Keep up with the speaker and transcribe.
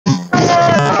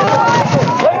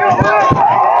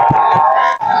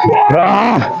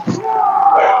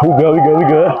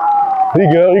He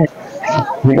good.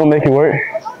 He gonna make it work.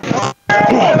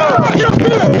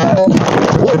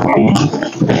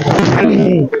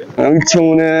 We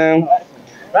tune in.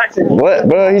 What,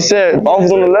 bro? He said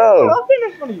office on the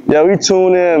left. Yeah, we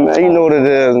tune in, man. You know what it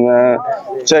is, man.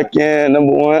 Check in,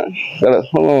 number one.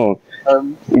 Hold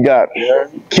on. You got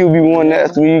QB1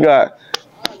 next to me. You got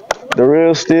the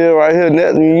real steel right here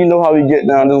next to me. You know how we get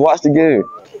down. Just watch the game.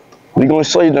 We gonna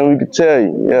show you, then we can tell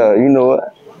you. Yeah, you know it.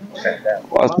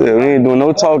 Watch this. We ain't doing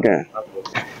no talking.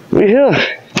 We here.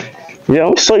 Yeah,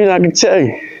 I'm gonna show you and I can tell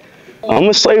you. I'm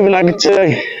gonna show you and I can tell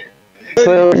you.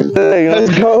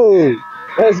 Let's go.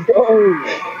 Let's go.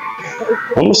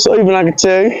 I'm gonna show you and I can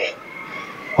tell you.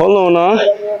 Hold on now.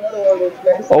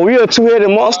 Oh, we a two-headed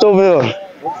monster over here.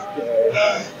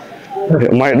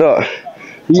 Yeah, mic'd up.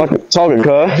 Talking,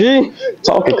 cuz. G?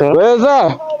 Talking, cuz. Where's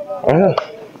that? Right here.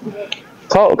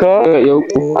 Talk, cuz. Right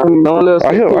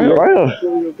here.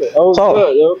 Talk.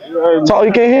 Talk,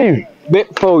 you can't hear you.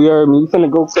 Bit 4, you heard me. You finna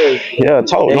go first. Yeah,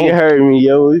 talk. Yeah, you heard me,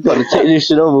 yo. You gotta take this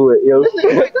shit over with, yo.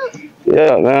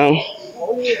 Yeah, man.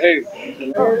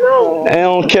 I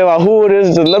don't care about who it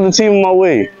is, just another team on my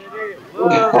way.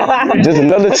 Just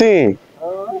another team.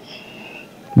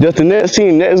 Just the next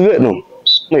team, next victim.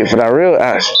 Wait for that real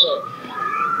action.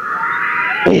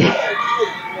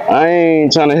 I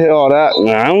ain't trying to hear all that,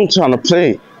 man. I'm trying to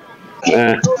play.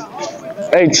 Man.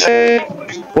 Hey, Tim,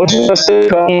 what you just said?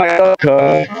 Come like,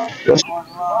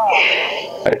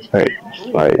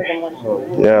 like,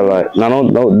 yeah, like, no,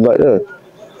 like this.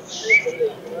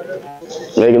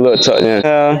 Make it look tough,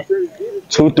 yeah.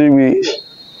 2-3 weeks.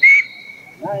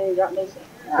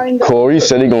 Corey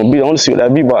said he gonna beat. I want to see what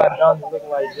that beat by.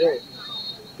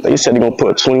 He said he gonna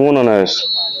put 21 on us.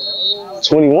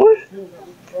 21?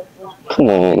 Come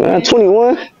on, man.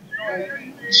 21?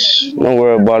 Don't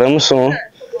worry about it. I'm showing.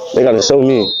 They gotta show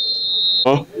me.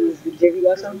 Huh?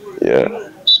 Yeah.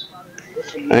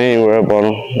 I ain't worried about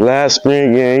them. Last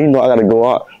spring game, you know I gotta go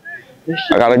out.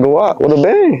 I gotta go out with a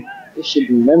bang. This should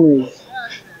be memories.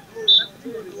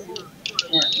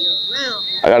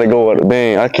 I gotta go with a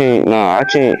bang. I can't.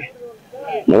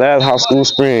 My last high school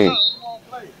spring.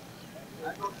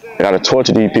 I gotta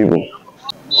torture these people.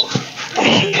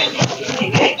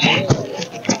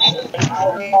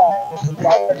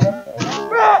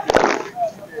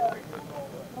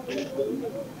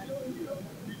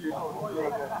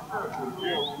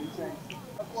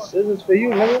 This is for you,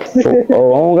 nigga.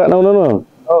 Oh, I don't got no.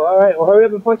 Oh, alright. Well, hurry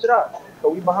up and punch it out. So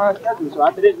we behind schedule. So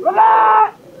after this,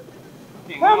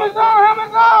 helmet's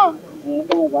on!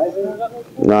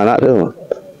 No, not this one.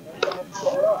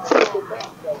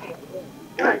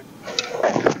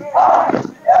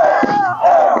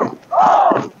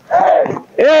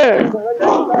 Yeah.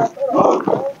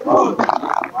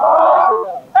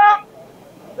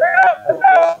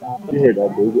 You hear that,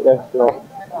 dude? Get that strong.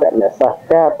 That soft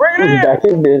cap. He's back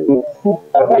in business.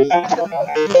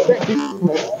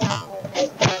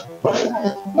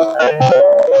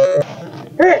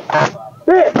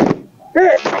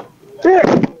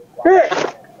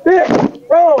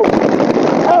 Roll!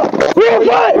 Real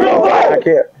fight! I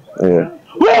can't. Yeah.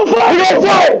 Real fight!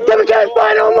 Get the can't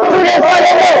fight no more!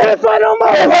 Can't fight no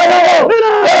more!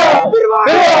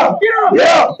 Get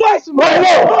up! Fight some more! Oh,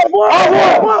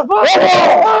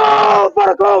 for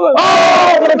the Cougars! Oh,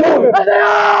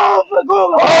 for the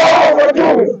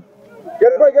Cougars!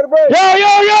 Get a break! Yo!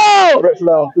 Rest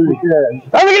down 3.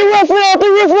 I'm gonna get rest down 3.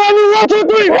 1, 2,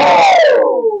 3.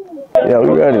 Yeah, we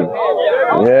ready.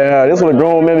 Yeah, this is what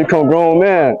grown men become grown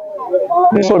men.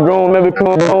 This is what grown men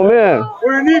become grown men.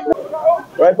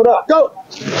 Right foot up. Go!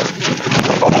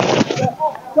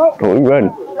 Oh, we ready.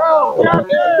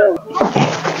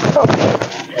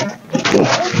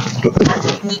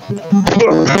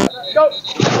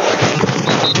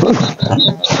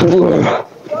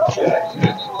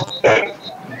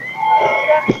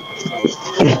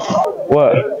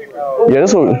 What? Yeah,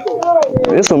 this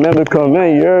one men become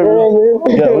men. You heard me?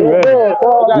 Yeah, we ready.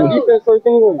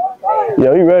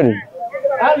 Yeah, we ready.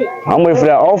 I'm waiting for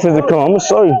that offense to come. I'm gonna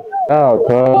show you. Oh,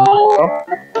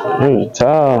 cuz.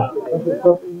 Child.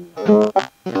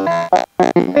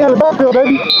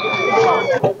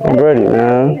 I'm ready,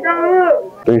 man.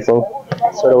 3, 4.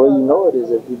 So the way you know it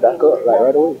is if you back up like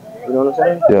right away. You know what I'm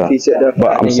saying? Yeah. If he sit there,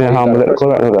 but I'm saying how I'm gonna let the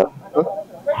quarterback know that. Huh?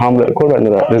 How I'm gonna let the quarterback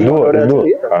know that. Let's do it.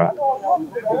 Alright.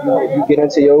 If you get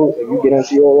into your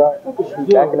route, you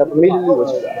backing up immediately,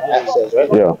 which is access, right?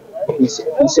 Yeah. He's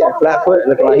sitting flat foot,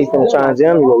 looking like he's gonna try and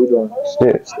jam you. What we doing?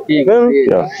 Stick. You feel me?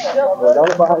 Yeah.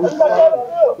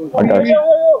 I got you.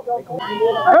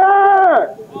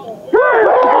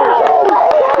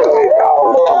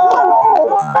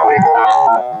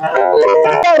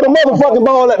 motherfucking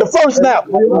ball at the first snap.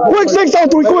 Quick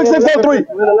 6-on-3, quick 6-on-3.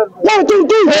 1, 2,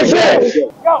 3, that's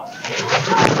it. Go.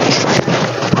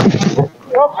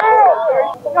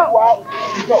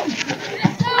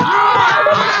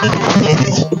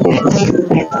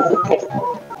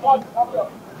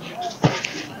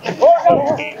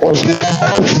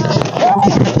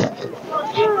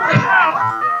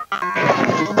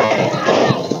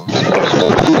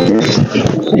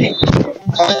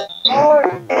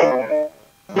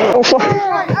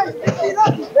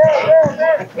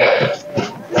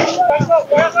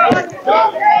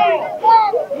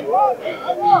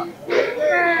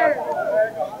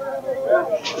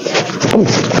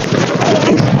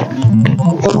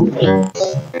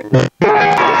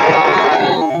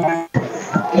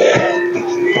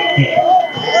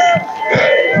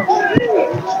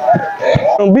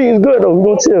 Beating's good though. We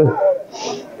gonna chill.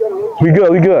 We good.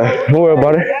 We good. Don't worry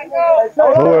about it.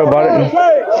 Don't worry about it.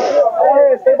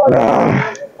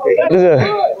 What is that?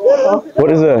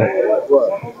 What is that?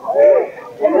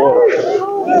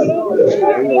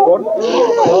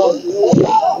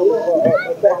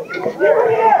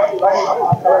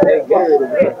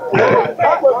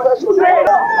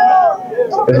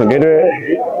 It's a Gatorade?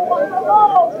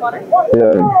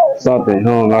 Yeah, something. I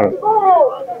don't know.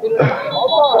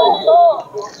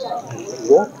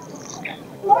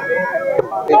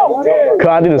 Cause I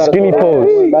did a skinny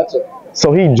pose.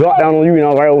 So he dropped down on you and I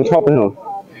was right over top of him.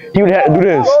 He would have had to do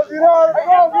this.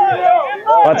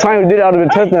 By the time he did it, I would have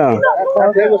been touchdown.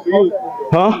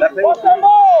 Huh?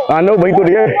 I know, but he threw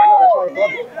the air.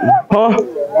 Huh?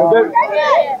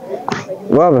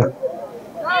 What happened?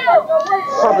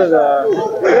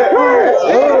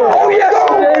 Oh, yes!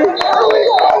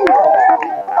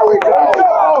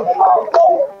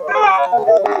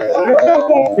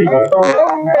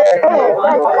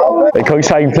 Hey, coach,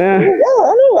 how you playing? Yeah,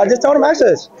 I know. I just told him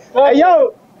access. Hey,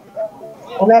 yo.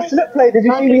 On that slip play, did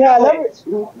you see we had leverage?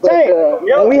 Tank,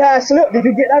 when we had slip, did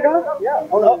you get that guy? Yeah.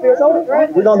 On the upfield shoulder?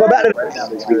 We're going to go back to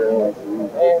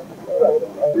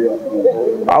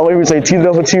I always even say T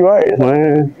left or T right,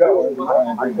 man.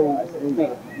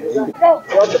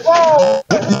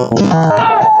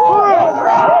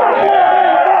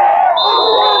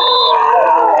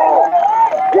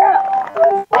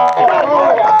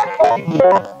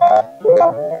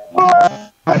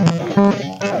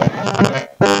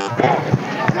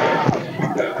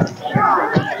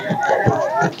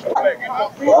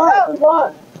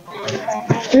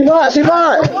 She's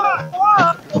on.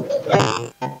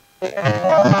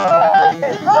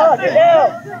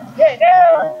 Get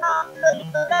down.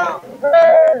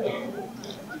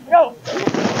 Go.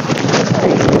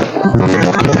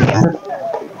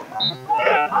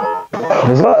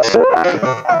 What's up?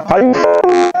 How you?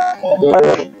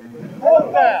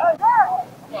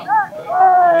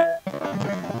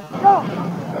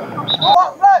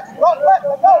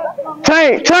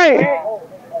 Tank.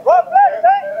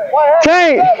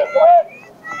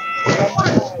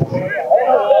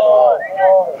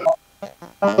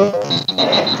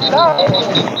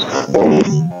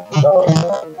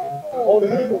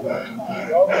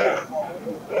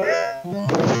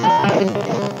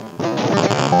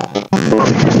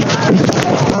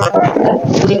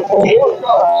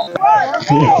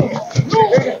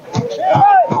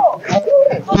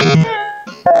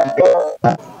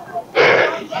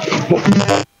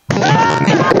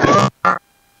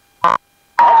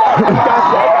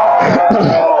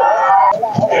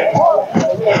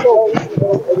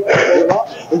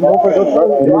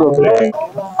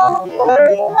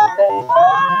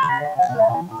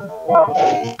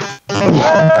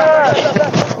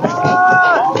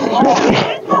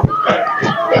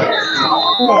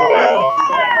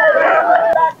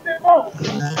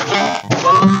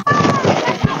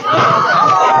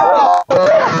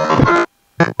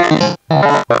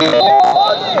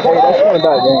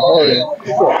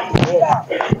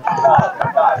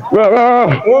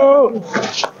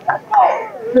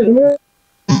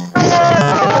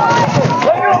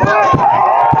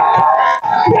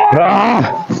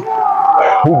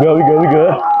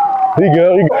 We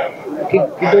good. Keep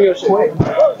doing your swing.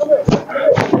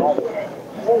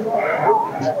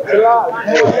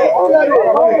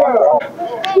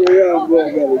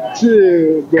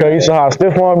 Okay, you saw how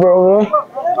stiff one, bro?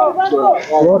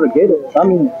 Bro, the Gator. I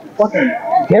mean, fucking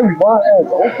Gary Wild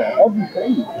ass open every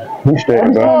day. We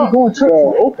stayed, bro. Going trips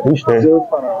open. We stayed.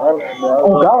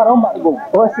 Oh God, I'm about to go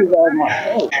bust his ass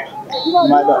myself.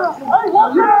 My God.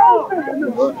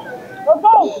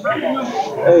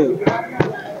 Hey.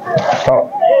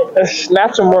 Let's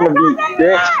snatch him on the beat,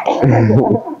 bitch.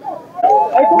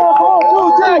 Hey, come on,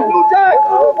 Jack.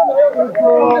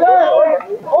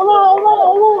 Hold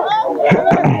on.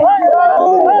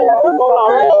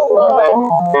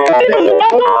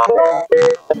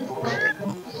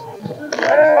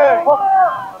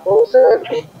 We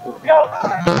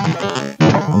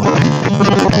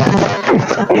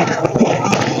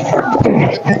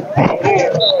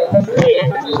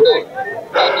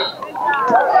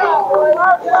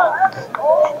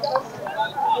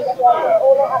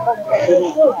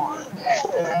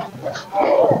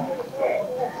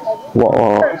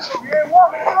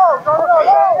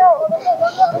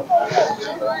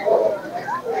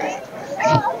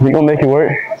gonna make it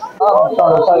work.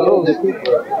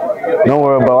 Don't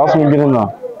worry about it. Watch when you get in there.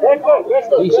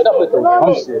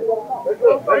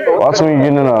 Watch when you get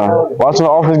in there. Watch when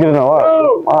the offense get in there. Watch.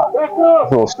 That's a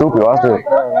little stupid. Watch this.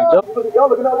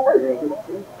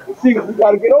 See, we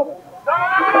gotta get open.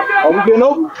 Are we getting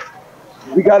open?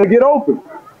 We gotta get open.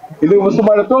 You look for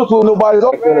somebody to throw to, nobody's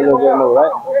open. A little bit more,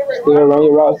 right? Still run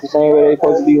your routes the same way they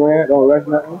supposed to be ran. Don't rush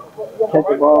nothing. Catch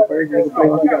the ball first. Make a play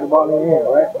once you got the ball in your hand,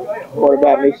 right?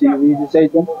 Quarterback, make sure you read your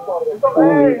safety.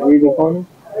 Read the corner.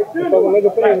 Make a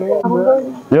play, man.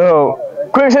 Yo,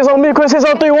 quick hits on me. Quick hits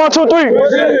on 3. 1, 2, 3.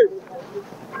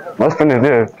 Let's finish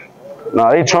this. Nah,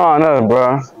 they trying us,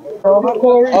 bro.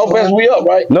 Offense, we up,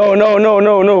 right? No. Yo.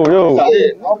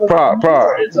 Prop. Go,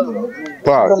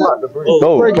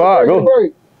 prop, go.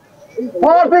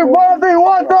 1, 3, 1, 3,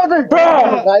 1, 3, 3.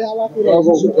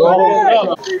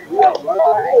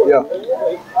 Yeah.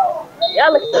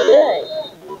 Y'all look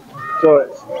good.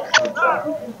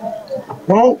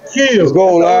 Don't kill. Let's go,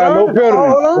 line. No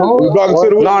penalty. We blocking to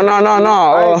the No. I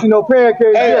ain't see no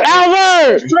pancakes. Hey,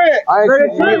 Albert! I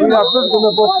ain't see we not physical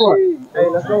enough up front. Hey,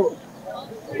 let's go.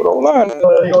 Put on line.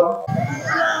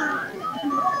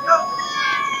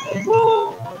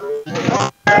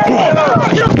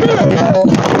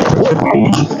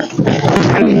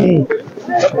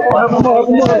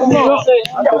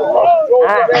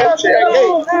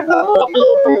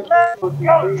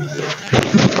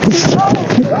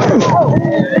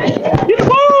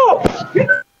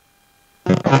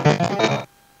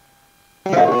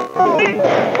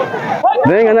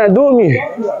 They ain't got nothing to do with me.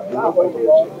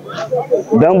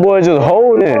 Them boys just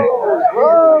holding.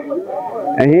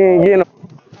 And he ain't getting.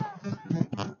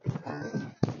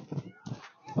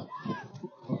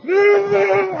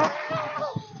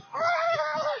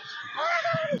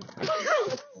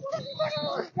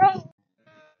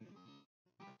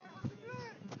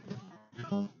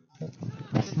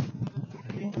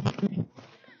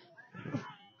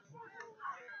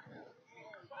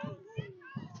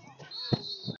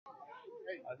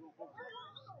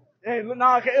 Hey, look,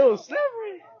 nah, it was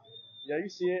slippery. Yeah, you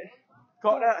see it.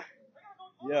 Caught that?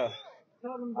 Yeah. I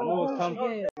know it's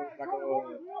coming.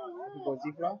 Go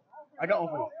Z-fly? I got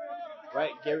one.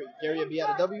 Right, Gary will be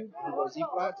at the W. You go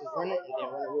Z-fly, just run it, and then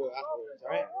run the wheel afterwards, all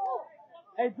right?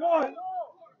 Hey, Jordan.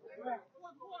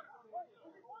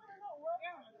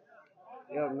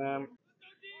 Yeah, man.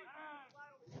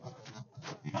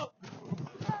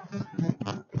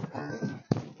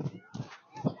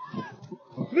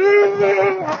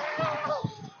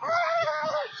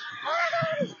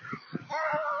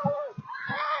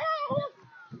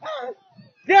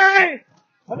 Gary!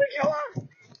 Let me go on.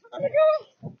 Let me go.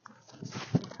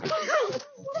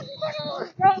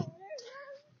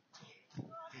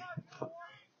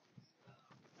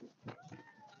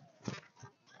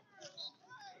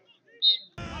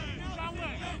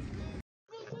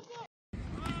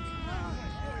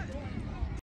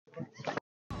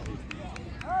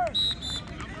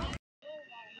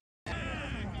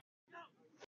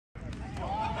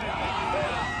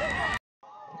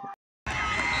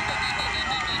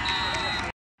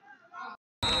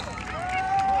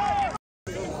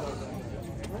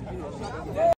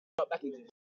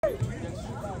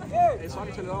 Hey, so I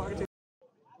can turn it off. I can take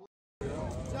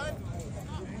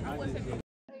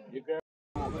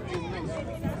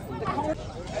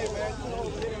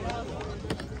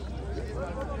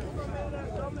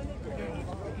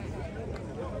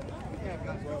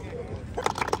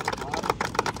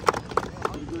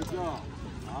Good job.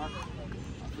 All right. I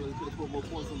feel like we could have put more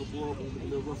points on the board, but we were a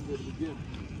little rusty at the beginning.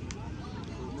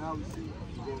 So now we see,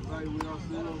 we're going to evaluate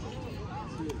ourselves.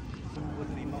 That's it.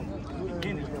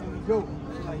 Go.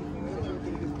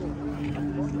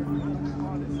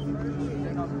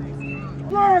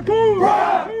 Ride, go!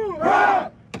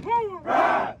 Ride!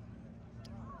 Ride!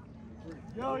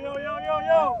 Yo!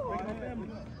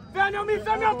 Family on me,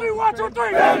 family on 3, 1, 2,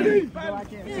 3! Family!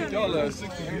 Y'all are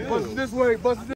 60 years. Bust it this way, bust it this way.